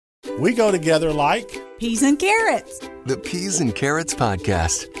We go together like peas and carrots. The Peas and Carrots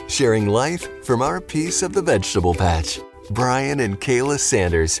Podcast, sharing life from our piece of the vegetable patch. Brian and Kayla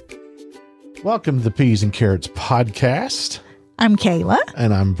Sanders. Welcome to the Peas and Carrots Podcast. I'm Kayla.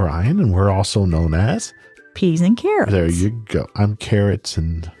 And I'm Brian, and we're also known as Peas and Carrots. There you go. I'm Carrots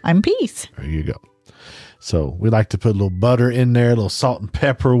and I'm Peas. There you go. So we like to put a little butter in there, a little salt and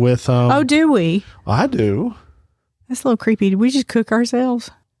pepper with them. Oh, do we? I do. That's a little creepy. Did we just cook ourselves?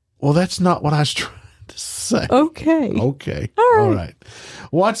 Well, that's not what I was trying to say. Okay. Okay. All right.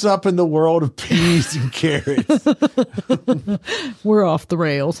 What's up in the world of peas and carrots? We're off the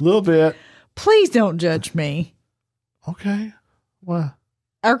rails. A little bit. Please don't judge me. Okay. Well,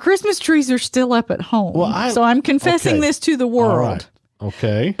 our Christmas trees are still up at home. So I'm confessing this to the world. All right.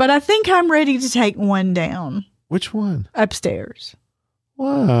 Okay. But I think I'm ready to take one down. Which one? Upstairs.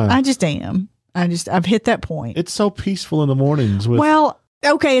 Why? I just am. I've hit that point. It's so peaceful in the mornings. Well,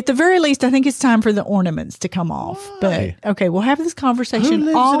 okay, at the very least, I think it's time for the ornaments to come off. Why? But okay, we'll have this conversation Who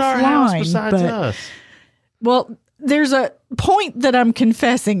lives offline. in our house besides us? Well, there's a point that I'm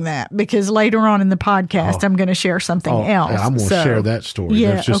confessing that because later on in the podcast, I'm going to share something else. I'm going to share that story.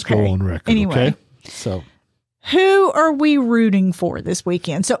 Yeah, Let's just go on record. Anyway, okay? So, who are we rooting for this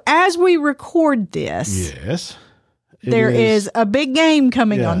weekend? So as we record this, yes, there is a big game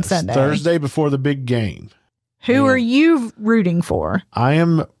coming on Sunday. Thursday before the big game. Who are you rooting for? I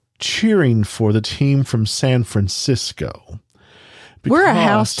am cheering for the team from San Francisco. We're a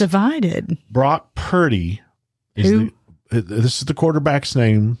house divided. Brock Purdy is this is the quarterback's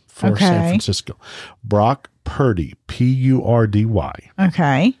name for San Francisco. Brock Purdy, Purdy.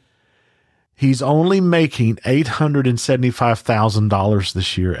 Okay. He's only making $875,000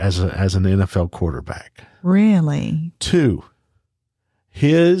 this year as an NFL quarterback. Really? 2,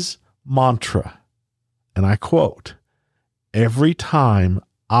 his mantra, and I quote, "Every time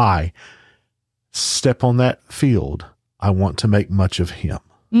I step on that field, I want to make much of him."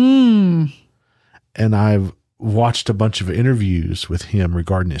 And I've watched a bunch of interviews with him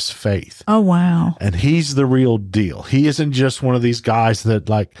regarding his faith. Oh, wow. And he's the real deal. He isn't just one of these guys that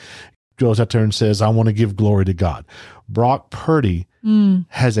like goes out there and says, "I want to give glory to God." Brock Purdy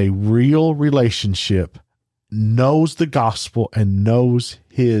has a real relationship, knows the gospel, and knows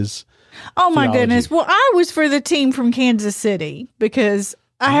his my theology. goodness. Well, I was for the team from Kansas City because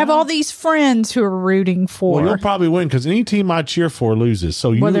I have all these friends who are rooting for. Well, you'll probably win because any team I cheer for loses.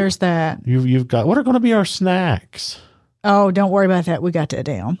 So there's that. You've got, what are going to be our snacks? Oh, don't worry about that. We got that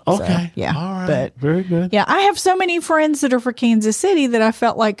down. Okay. So, yeah. All right. But very good. Yeah, I have so many friends that are for Kansas City that I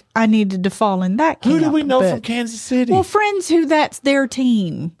felt like I needed to fall in that camp. Who do we know from Kansas City? Well, friends who that's their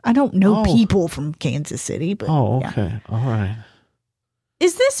team. I don't know people from Kansas City, but okay. Yeah. All right.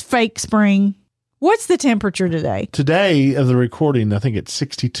 Is this fake spring? What's the temperature today? Today of the recording, I think it's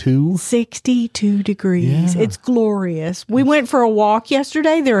 62. 62 degrees. Yeah. It's glorious. We went for a walk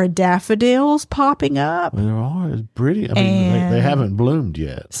yesterday. There are daffodils popping up. They are. It's pretty. I mean, they haven't bloomed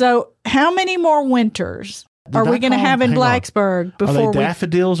yet. So how many more winters are we going to have in Blacksburg before Are they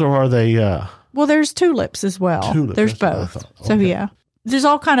daffodils or are they... Well, there's tulips as well. Tulips, there's both. Okay. So yeah. There's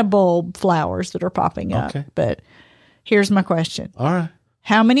all kind of bulb flowers that are popping up. Okay. But here's my question. All right.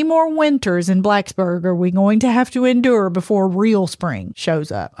 How many more winters in Blacksburg are we going to have to endure before real spring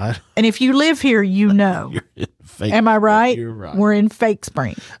shows up? And if you live here, you know. You're in fake. Am I right? You're right. We're in fake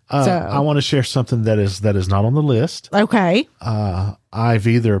spring. I want to share something that is not on the list. Okay. I've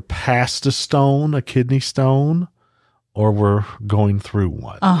either passed a kidney stone, or we're going through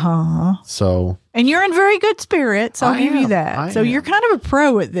one. So. And you're in very good spirits. I'll give you that. So you're kind of a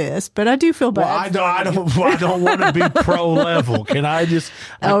pro at this, but I do feel bad. Well, I don't want to be pro level. Can I just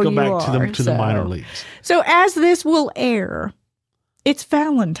go back to the minor leagues? So as this will air, it's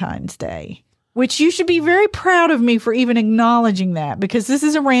Valentine's Day, which you should be very proud of me for even acknowledging that, because this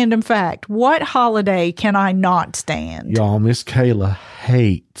is a random fact. What holiday can I not stand? Y'all, Miss Kayla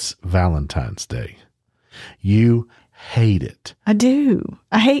hates Valentine's Day. You hate it. I do.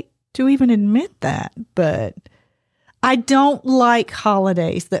 I hate to even admit that, but I don't like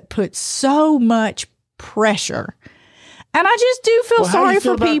holidays that put so much pressure. And I just do feel sorry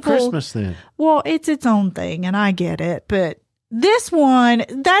for people. Christmas then? Well, it's its own thing, and I get it, but this one,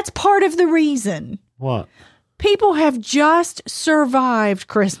 that's part of the reason. What? People have just survived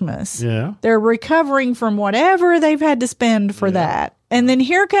Christmas. Yeah. They're recovering from whatever they've had to spend for that. And then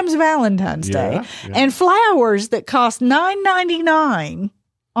here comes Valentine's Day. Yeah. And flowers that cost $9.99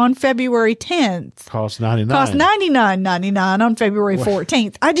 on February 10th. Cost $99. Cost $99.99 on February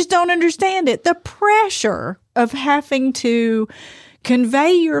 14th. I just don't understand it. The pressure of having to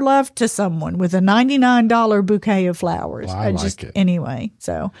Convey your love to someone with a $99 bouquet of flowers. Well, I like it. Anyway,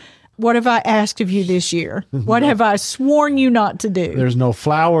 so what have I asked of you this year? What have I sworn you not to do? There's no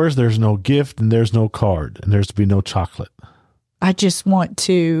flowers, there's no gift, and there's no card, and there's to be no chocolate. I just want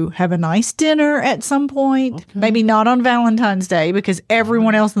to have a nice dinner at some point. Okay. Maybe not on Valentine's Day because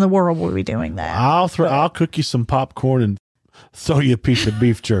everyone else in the world will be doing that. I'll cook you some popcorn and throw you a piece of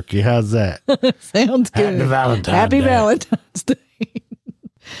beef jerky. How's that? Sounds good. Happy Valentine's Day.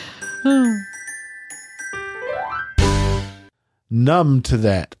 Numb to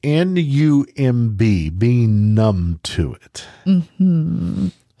that. N-U-M-B. Being numb to it. Mm-hmm.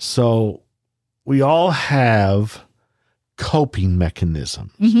 So we all have coping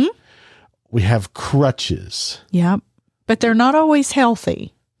mechanisms. Mm-hmm. We have crutches. Yep. But they're not always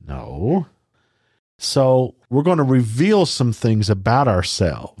healthy. No. So we're going to reveal some things about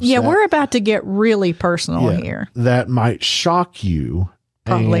ourselves. Yeah, we're about to get really personal here. That might shock you.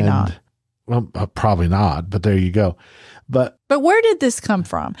 Probably not. Well, probably not, but there you go. But where did this come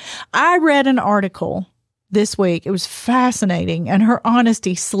from? I read an article this week. It was fascinating, and her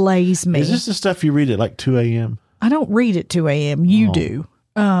honesty slays me. Is this the stuff you read at like 2 a.m.? I don't read at 2 a.m. You do.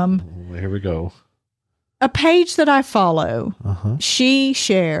 Here we go. A page that I follow, she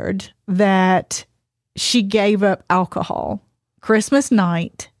shared that she gave up alcohol. Christmas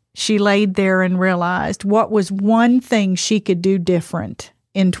night, she laid there and realized what was one thing she could do different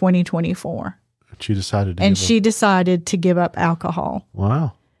in 2024. She decided to give up alcohol.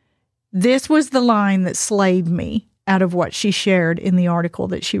 Wow. This was the line that slayed me out of what she shared in the article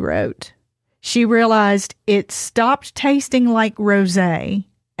that she wrote. She realized it stopped tasting like rosé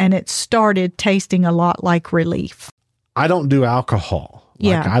and it started tasting a lot like relief. I don't do alcohol.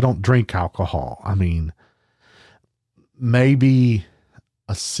 Yeah. I don't drink alcohol. I mean, maybe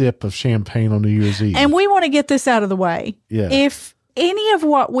a sip of champagne on New Year's Eve. And we want to get this out of the way. Yeah. If any of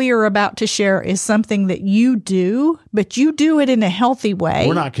what we are about to share is something that you do, but you do it in a healthy way,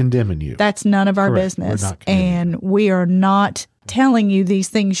 we're not condemning you. That's none of our Correct. business. We're not condemning and we are not telling you these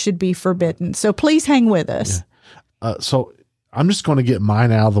things should be forbidden. So please hang with us. Yeah. So I'm just going to get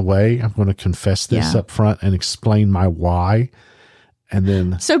mine out of the way. I'm going to confess this up front and explain my why. And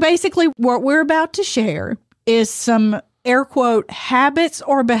then. So basically what we're about to share is some air quote habits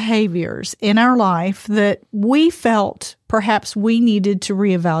or behaviors in our life that we felt perhaps we needed to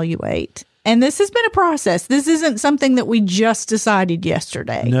reevaluate. And this has been a process. This isn't something that we just decided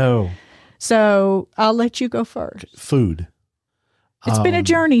yesterday. No. So I'll let you go first. Food. It's been a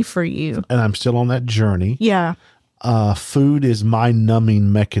journey for you. And I'm still on that journey. Yeah. Food is my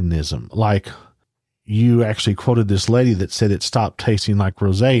numbing mechanism. Like you actually quoted this lady that said it stopped tasting like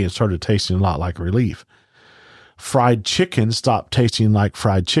rosé and started tasting a lot like relief. Fried chicken stopped tasting like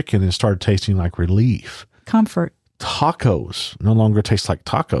fried chicken and started tasting like relief. Comfort. Tacos no longer taste like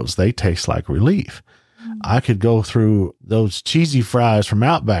tacos. They taste like relief. I could go through those cheesy fries from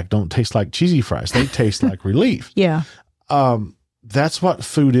Outback. Don't taste like cheesy fries. They taste like relief. Yeah. That's what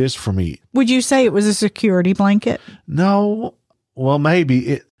food is for me. Would you say it was a security blanket? No. Well,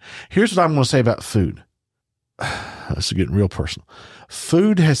 maybe. Here's what I'm going to say about food. This is getting real personal.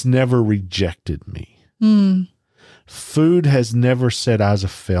 Food has never rejected me. Food has never said I was a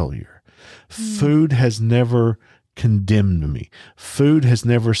failure. Food has never condemned me. Food has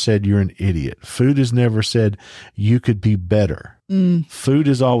never said you're an idiot. Food has never said you could be better. Food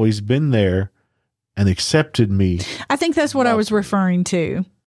has always been there and accepted me. I think that's what I was referring to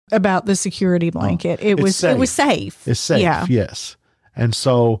about the security blanket. It was safe. It's safe. Yeah. Yes. And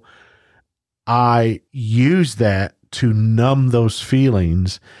so I use that to numb those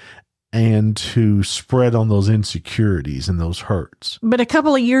feelings and to spread on those insecurities and those hurts. But a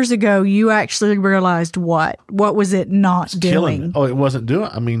couple of years ago, you actually realized what? What was it not doing? Oh, it wasn't doing.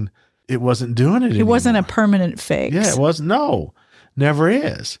 I mean, it wasn't doing it anymore. It wasn't a permanent fix. Yeah, it wasn't. No, never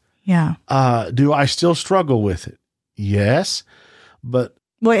is. Yeah. Do I still struggle with it? Yes, but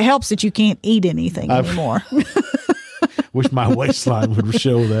well, it helps that you can't eat anything anymore. Wish my waistline would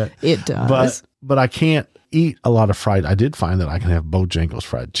show that. It does. But I can't eat a lot of fried. I did find that I can have Bojangles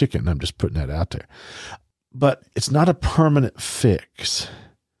fried chicken. I'm just putting that out there. But it's not a permanent fix.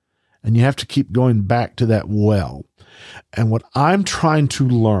 And you have to keep going back to that well. And what I'm trying to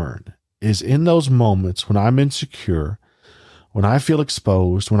learn is in those moments when I'm insecure, when I feel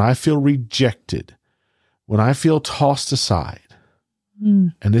exposed, when I feel rejected, when I feel tossed aside,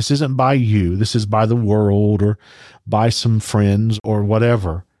 and this isn't by you, this is by the world or by some friends or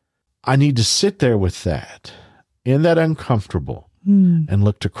whatever, I need to sit there with that, in that uncomfortable, and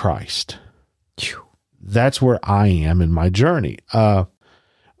look to Christ. That's where I am in my journey. At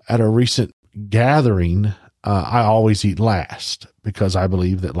a recent gathering, I always eat last because I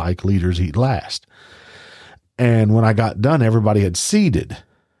believe that like leaders eat last. And when I got done, everybody had seated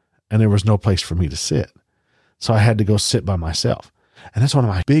and there was no place for me to sit. So I had to go sit by myself. And that's one of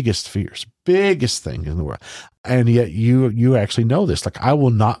my biggest fears, biggest thing in the world. And yet you actually know this. Like I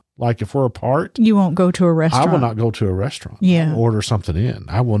will not, like if we're apart. You won't go to a restaurant. I will not go to a restaurant. Yeah. Order something in.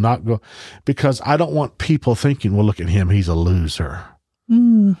 I will not go because I don't want people thinking, well, look at him. He's a loser.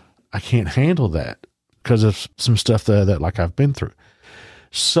 I can't handle that because of some stuff that like I've been through.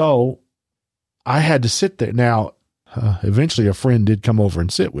 So I had to sit there. Now, eventually a friend did come over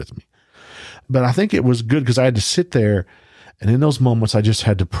and sit with me, but I think it was good because I had to sit there. And in those moments, I just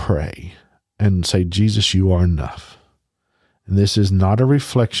had to pray and say, Jesus, you are enough. And this is not a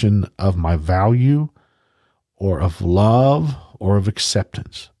reflection of my value or of love or of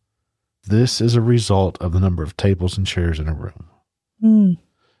acceptance. This is a result of the number of tables and chairs in a room.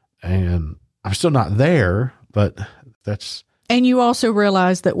 And I'm still not there, but that's... And you also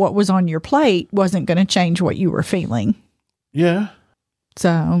realized that what was on your plate wasn't going to change what you were feeling. Yeah.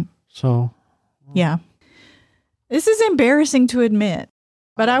 So. Yeah. This is embarrassing to admit,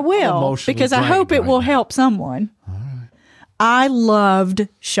 but I will because I hope it will help someone. All right. I loved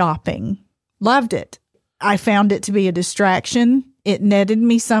shopping. Loved it. I found it to be a distraction. It netted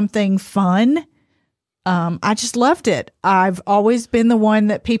me something fun. I just loved it. I've always been the one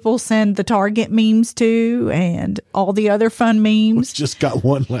that people send the Target memes to and all the other fun memes. We just got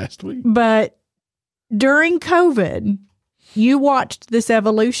one last week. But during COVID, you watched this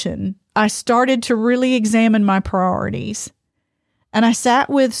evolution. I started to really examine my priorities. And I sat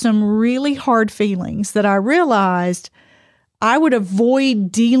with some really hard feelings that I realized I would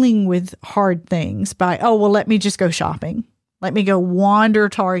avoid dealing with hard things by, let me just go shopping. Let me go wander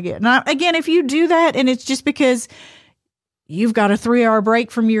Target. And again, if you do that and it's just because you've got a 3-hour break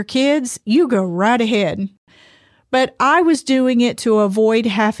from your kids, you go right ahead. But I was doing it to avoid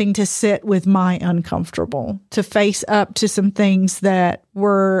having to sit with my uncomfortable, to face up to some things that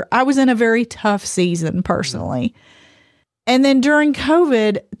I was in a very tough season personally. And then during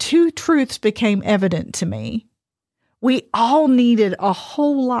COVID, 2 truths became evident to me. We all needed a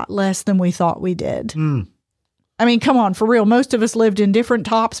whole lot less than we thought we did. I mean, come on, for real. Most of us lived in different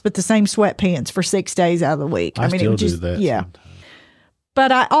tops, but the same sweatpants for 6 days out of the week. I mean, still do that. Yeah.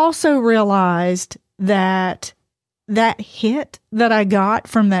 But I also realized that hit that I got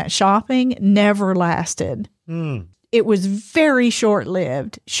from that shopping never lasted. It was very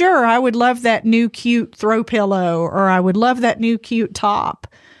short-lived. Sure, I would love that new cute throw pillow, or I would love that new cute top.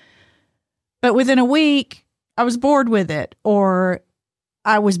 But within a week, I was bored with it, or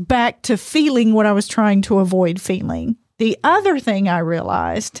I was back to feeling what I was trying to avoid feeling. The other thing I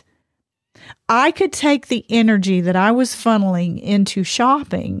realized, I could take the energy that I was funneling into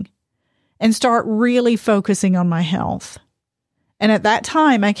shopping and start really focusing on my health. And at that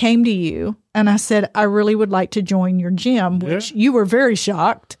time, I came to you and I said, I really would like to join your gym, which you were very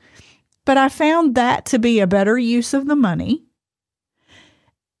shocked. But I found that to be a better use of the money.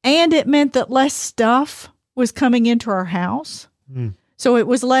 And it meant that less stuff was coming into our house. So it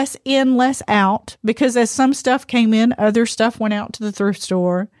was less in, less out, because as some stuff came in, other stuff went out to the thrift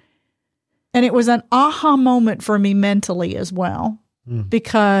store. And it was an aha moment for me mentally as well,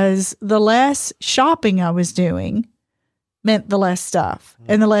 because the less shopping I was doing meant the less stuff.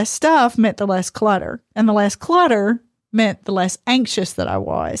 And the less stuff meant the less clutter. And the less clutter meant the less anxious that I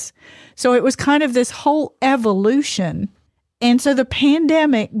was. So it was kind of this whole evolution. And so the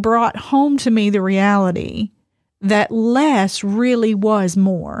pandemic brought home to me the reality that less really was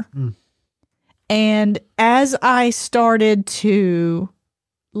more. And as I started to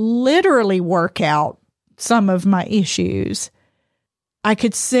literally work out some of my issues, I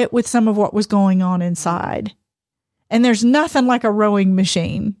could sit with some of what was going on inside. And there's nothing like a rowing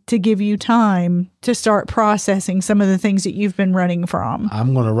machine to give you time to start processing some of the things that you've been running from.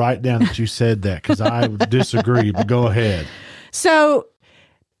 I'm going to write down that you said that because I disagree, but go ahead. So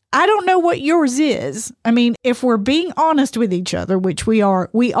I don't know what yours is. I mean, if we're being honest with each other, which we are,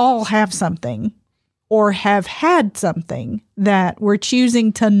 we all have something or have had something that we're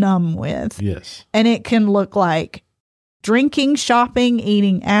choosing to numb with. Yes. And it can look like drinking, shopping,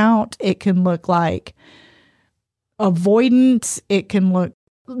 eating out. It can look like avoidance. It can look,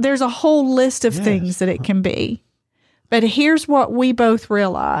 there's a whole list of things that it can be. But here's what we both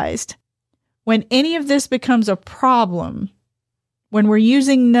realized. When any of this becomes a problem, when we're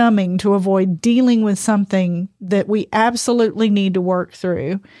using numbing to avoid dealing with something that we absolutely need to work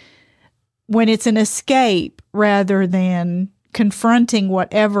through, when it's an escape rather than confronting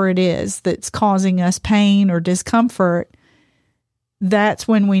whatever it is that's causing us pain or discomfort, that's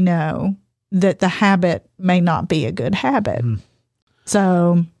when we know that the habit may not be a good habit.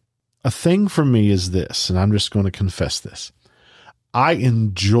 So a thing for me is this, and I'm just going to confess this. I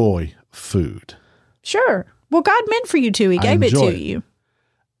enjoy food. sure. Well, God meant for you to. He gave it to you.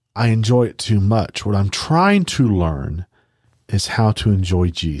 I enjoy it too much. What I'm trying to learn is how to enjoy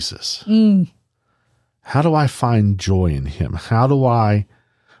Jesus. How do I find joy in him? How do I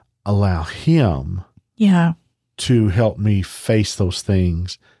allow him to help me face those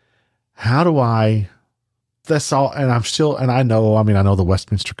things? How do I, that's all. And I know the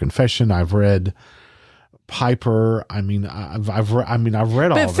Westminster Confession. I've read Piper. I've read all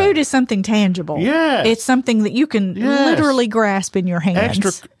But that. food is something tangible. Yeah. It's something that you can literally grasp in your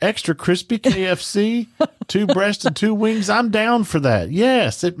hands. Extra crispy KFC, 2 breasts and 2 wings. I'm down for that.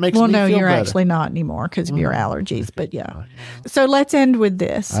 Yes, it makes me feel better. Well, no, you're actually not anymore because of your allergies, but yeah. So let's end with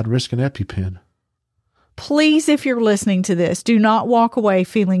this. I'd risk an EpiPen. Please, if you're listening to this, do not walk away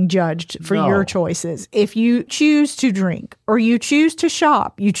feeling judged for your choices. If you choose to drink or you choose to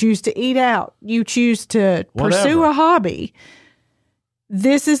shop, you choose to eat out, you choose to pursue a hobby,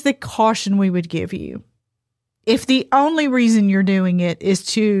 this is the caution we would give you. If the only reason you're doing it is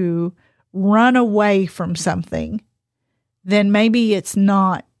to run away from something, then maybe it's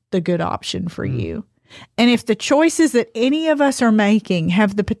not the good option for you. And if the choices that any of us are making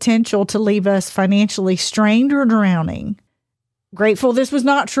have the potential to leave us financially strained or drowning, grateful this was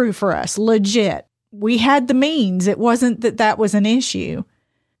not true for us. Legit. We had the means. It wasn't that was an issue.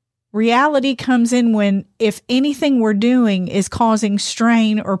 Reality comes in when, if anything we're doing is causing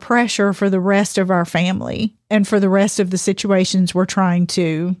strain or pressure for the rest of our family and for the rest of the situations we're trying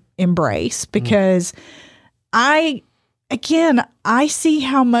to embrace. Because I see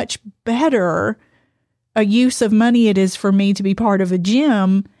how much better a use of money it is for me to be part of a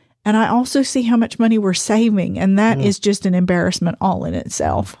gym. And I also see how much money we're saving. And that is just an embarrassment all in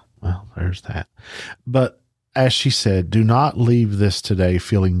itself. Well, there's that. But as she said, do not leave this today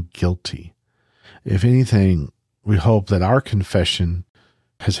feeling guilty. If anything, we hope that our confession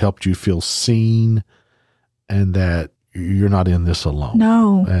has helped you feel seen and that you're not in this alone.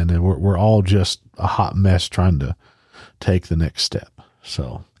 No. And we're all just a hot mess trying to take the next step.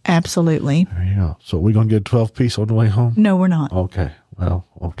 So absolutely. There you go. So we're going to get a 12-piece on the way home? No, we're not. Okay. Well,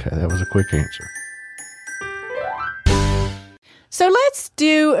 okay. That was a quick answer. So let's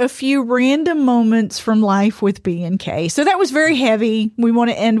do a few random moments from life with B and K. So that was very heavy. We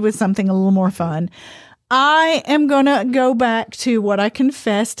want to end with something a little more fun. I am going to go back to what I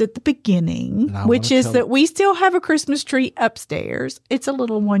confessed at the beginning, which is that we still have a Christmas tree upstairs. It's a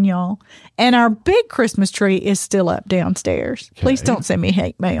little one, y'all. And our big Christmas tree is still up downstairs. Okay. Please don't send me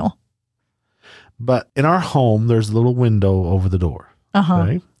hate mail. But in our home, there's a little window over the door.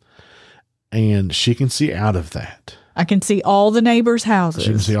 Okay? And she can see out of that. I can see all the neighbors' houses. She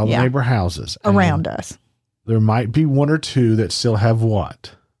can see all the neighbor houses. Around us. There might be 1 or 2 that still have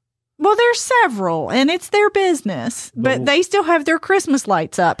what? Well, there's several, and it's their business, but they still have their Christmas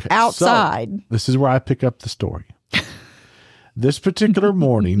lights up outside. So, this is where I pick up the story. This particular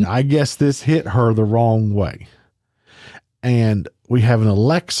morning, I guess this hit her the wrong way. And we have an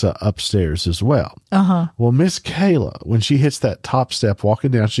Alexa upstairs as well. Well, Miss Kayla, when she hits that top step walking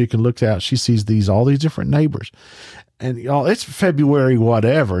down, she can look out, she sees all these different neighbors. And y'all, it's February,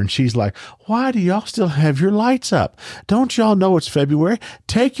 whatever. And she's like, why do y'all still have your lights up? Don't y'all know it's February?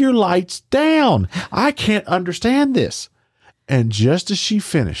 Take your lights down. I can't understand this. And just as she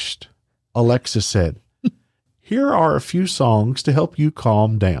finished, Alexa said, here are a few songs to help you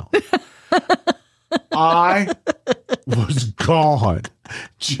calm down. I was gone,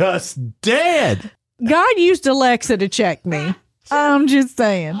 just dead. God used Alexa to check me. I'm just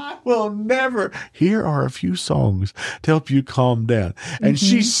saying. I will never. Here are a few songs to help you calm down. And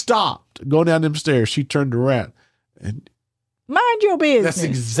she stopped going down them stairs. She turned around and mind your business. That's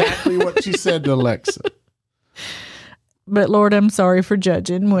exactly what she said to Alexa. But Lord, I'm sorry for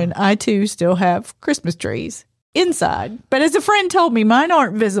judging when I too still have Christmas trees inside. But as a friend told me, mine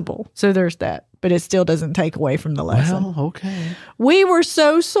aren't visible. So there's that. But it still doesn't take away from the lesson. Well, okay. We were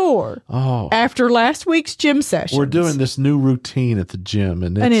so sore after last week's gym session. We're doing this new routine at the gym.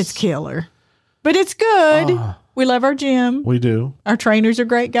 And it's killer. But it's good. We love our gym. We do. Our trainer's a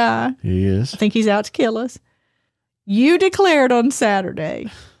great guy. He is. I think he's out to kill us. You declared on Saturday,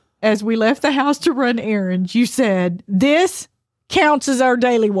 as we left the house to run errands, you said, this counts as our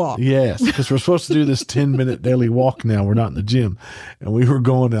daily walk. Yes, because we're supposed to do this 10-minute daily walk now. We're not in the gym. And we were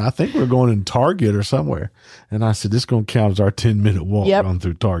going, I think we're going in Target or somewhere. And I said, this is going to count as our 10-minute walk on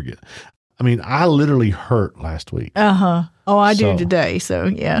through Target. I mean, I literally hurt last week. Oh, I do today. So,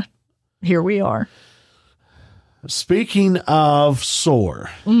 yeah, here we are. Speaking of sore,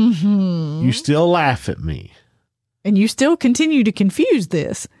 you still laugh at me. And you still continue to confuse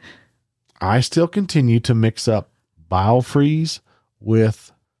this. I still continue to mix up Biofreeze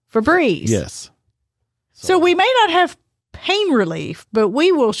with Febreze. Yes. So we may not have pain relief, but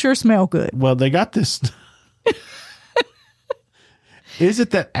we will sure smell good. Well, they got this. Is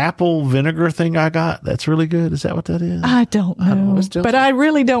it that apple vinegar thing I got? That's really good. Is that what that is? I don't know. It's just- but I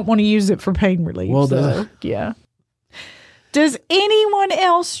really don't want to use it for pain relief. Well, so, yeah. Does anyone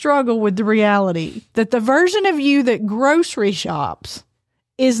else struggle with the reality that the version of you that grocery shops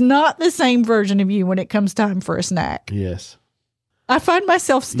is not the same version of you when it comes time for a snack? Yes. I find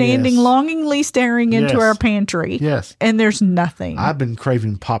myself standing Yes. longingly staring into Yes. our pantry. Yes. And there's nothing. I've been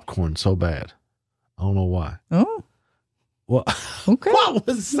craving popcorn so bad. I don't know why. Oh, Well, okay. what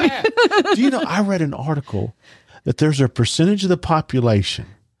was that? Do you know, I read an article that there's a percentage of the population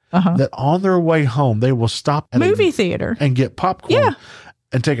that on their way home, they will stop at Movie theater. and get popcorn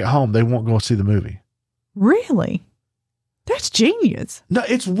and take it home. They won't go see the movie. Really? That's genius. No,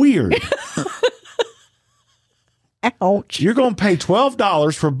 it's weird. Ouch. You're going to pay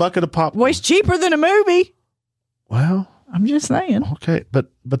 $12 for a bucket of popcorn. Well, it's cheaper than a movie. Well, I'm just saying. okay. But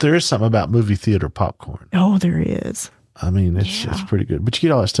there is something about movie theater popcorn. Oh, there is. I mean, it's pretty good. But you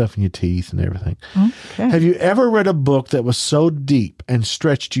get all that stuff in your teeth and everything. Okay. Have you ever read a book that was so deep and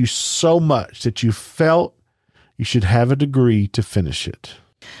stretched you so much that you felt you should have a degree to finish it?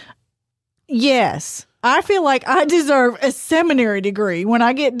 Yes. I feel like I deserve a seminary degree when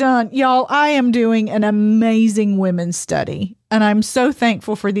I get done. Y'all, I am doing an amazing women's study, and I'm so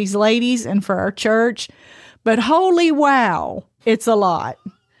thankful for these ladies and for our church. But holy wow, it's a lot.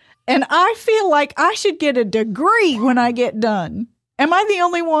 And I feel like I should get a degree when I get done. Am I the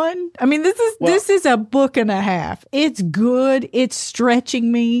only one? I mean, this is a book and a half. It's good. It's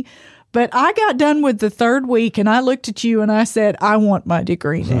stretching me. But I got done with the third week, and I looked at you and I said, I want my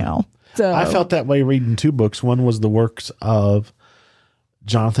degree now. So I felt that way reading two books. One was the works of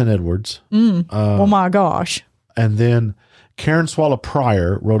Jonathan Edwards. oh my gosh. And then Karen Swallow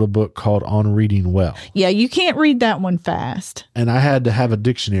Pryor wrote a book called On Reading Well. Yeah, you can't read that one fast. And I had to have a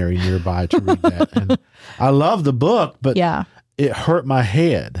dictionary nearby to read that. And I love the book, but it hurt my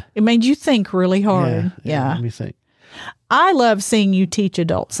head. It made you think really hard. Yeah. Let me think. I love seeing you teach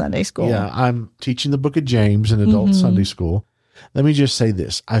adult Sunday school. Yeah, I'm teaching the book of James in adult Sunday school. Let me just say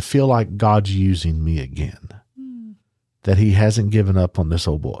this. I feel like God's using me again. That he hasn't given up on this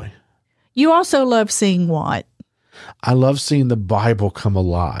old boy. You also love seeing what? I love seeing the Bible come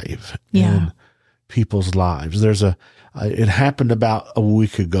alive in people's lives. It happened about a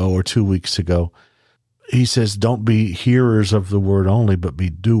week ago or 2 weeks ago. He says, don't be hearers of the word only, but be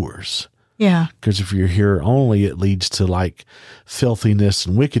doers. Yeah. Because if you're here only, it leads to like filthiness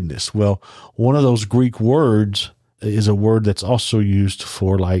and wickedness. Well, one of those Greek words is a word that's also used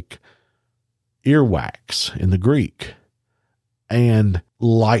for like earwax in the Greek. And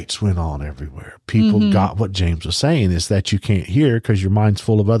lights went on everywhere. People got what James was saying is that you can't hear because your mind's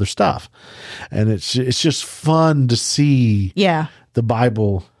full of other stuff. And it's just fun to see the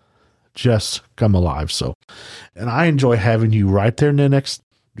Bible just come alive. So, and I enjoy having you right there next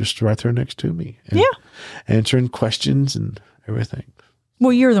to me. And answering questions and everything.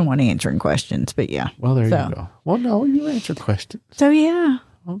 Well, you're the one answering questions, but Well, there you go. Well, no, you answer questions. So, yeah.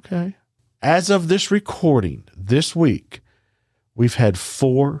 Okay. As of this recording, this week, we've had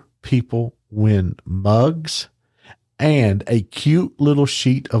 4 people win mugs and a cute little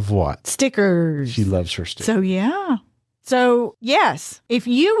sheet of what? Stickers. She loves her stickers. So, yeah. So, yes, if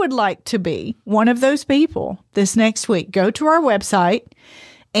you would like to be one of those people this next week, go to our website,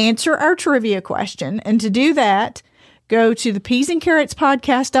 answer our trivia question. And to do that, go to the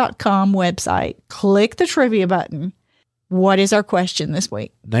peasandcarrotspodcast.com website, click the trivia button. What is our question this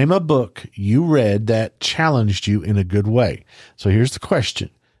week? Name a book you read that challenged you in a good way. So here's the question.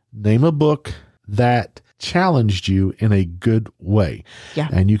 Name a book that challenged you in a good way. Yeah.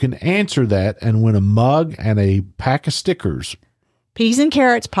 And you can answer that and win a mug and a pack of stickers.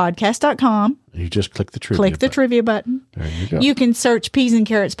 peasandcarrotspodcast.com. You just click the trivia Click the button. trivia button. There you go. You can search Peas and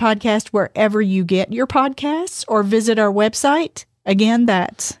Carrots Podcast wherever you get your podcasts or visit our website. Again,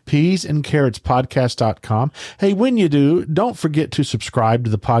 that's peasandcarrotspodcast.com. Hey, when you do, don't forget to subscribe to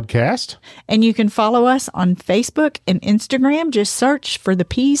the podcast. And you can follow us on Facebook and Instagram. Just search for the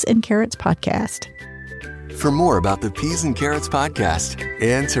Peas and Carrots Podcast. For more about the Peas and Carrots Podcast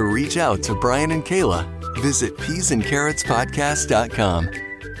and to reach out to Brian and Kayla, visit peasandcarrotspodcast.com.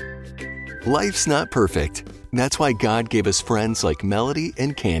 Life's not perfect. That's why God gave us friends like Melody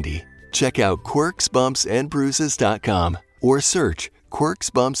and Candy. Check out quirksbumpsandbruises.com or search Quirks,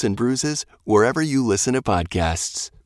 Bumps, and Bruises wherever you listen to podcasts.